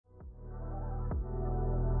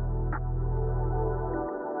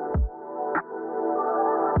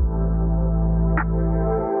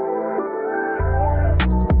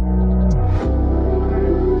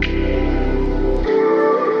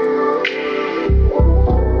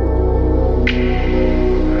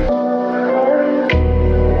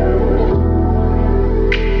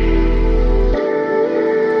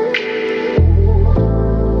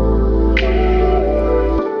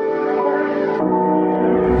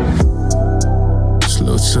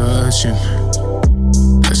touching,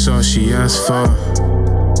 that's all she asked for.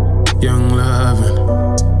 Young loving,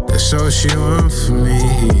 that's all she want from me.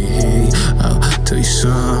 I'll tell you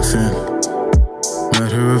something.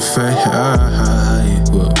 Matter of fact, I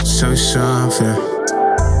will tell you something.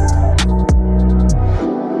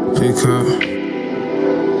 Pick up,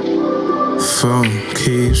 phone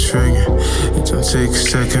keeps ringing. It don't take a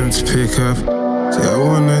second to pick up. Say I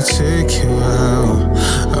wanna take you out,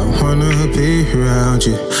 I wanna be around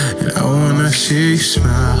you, and I wanna see you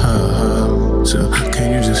smile. So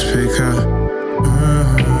can you just pick up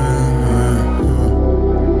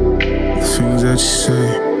the things that you say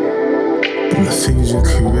and the things you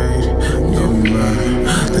create in your mind?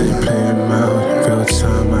 Let you play them out in real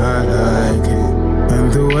time. I like it, and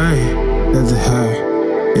the way that the hair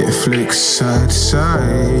it flicks side to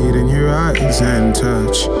side in your eyes and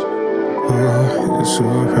touch. Oh, it's so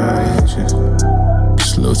righteous.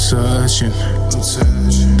 Slow touching,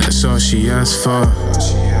 that's all she asked for.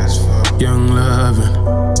 Young loving,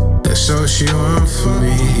 that's all she want from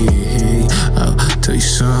me. I'll tell you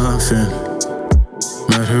something.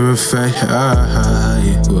 Matter of fact,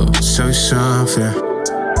 I will tell you something.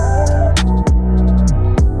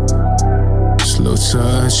 Slow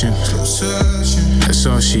touching, that's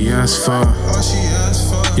all she asked for.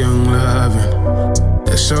 Young loving,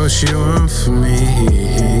 that's all she want from me.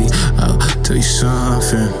 I'll tell you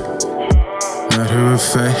something. Matter of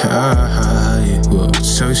fact, I will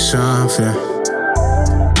tell you something.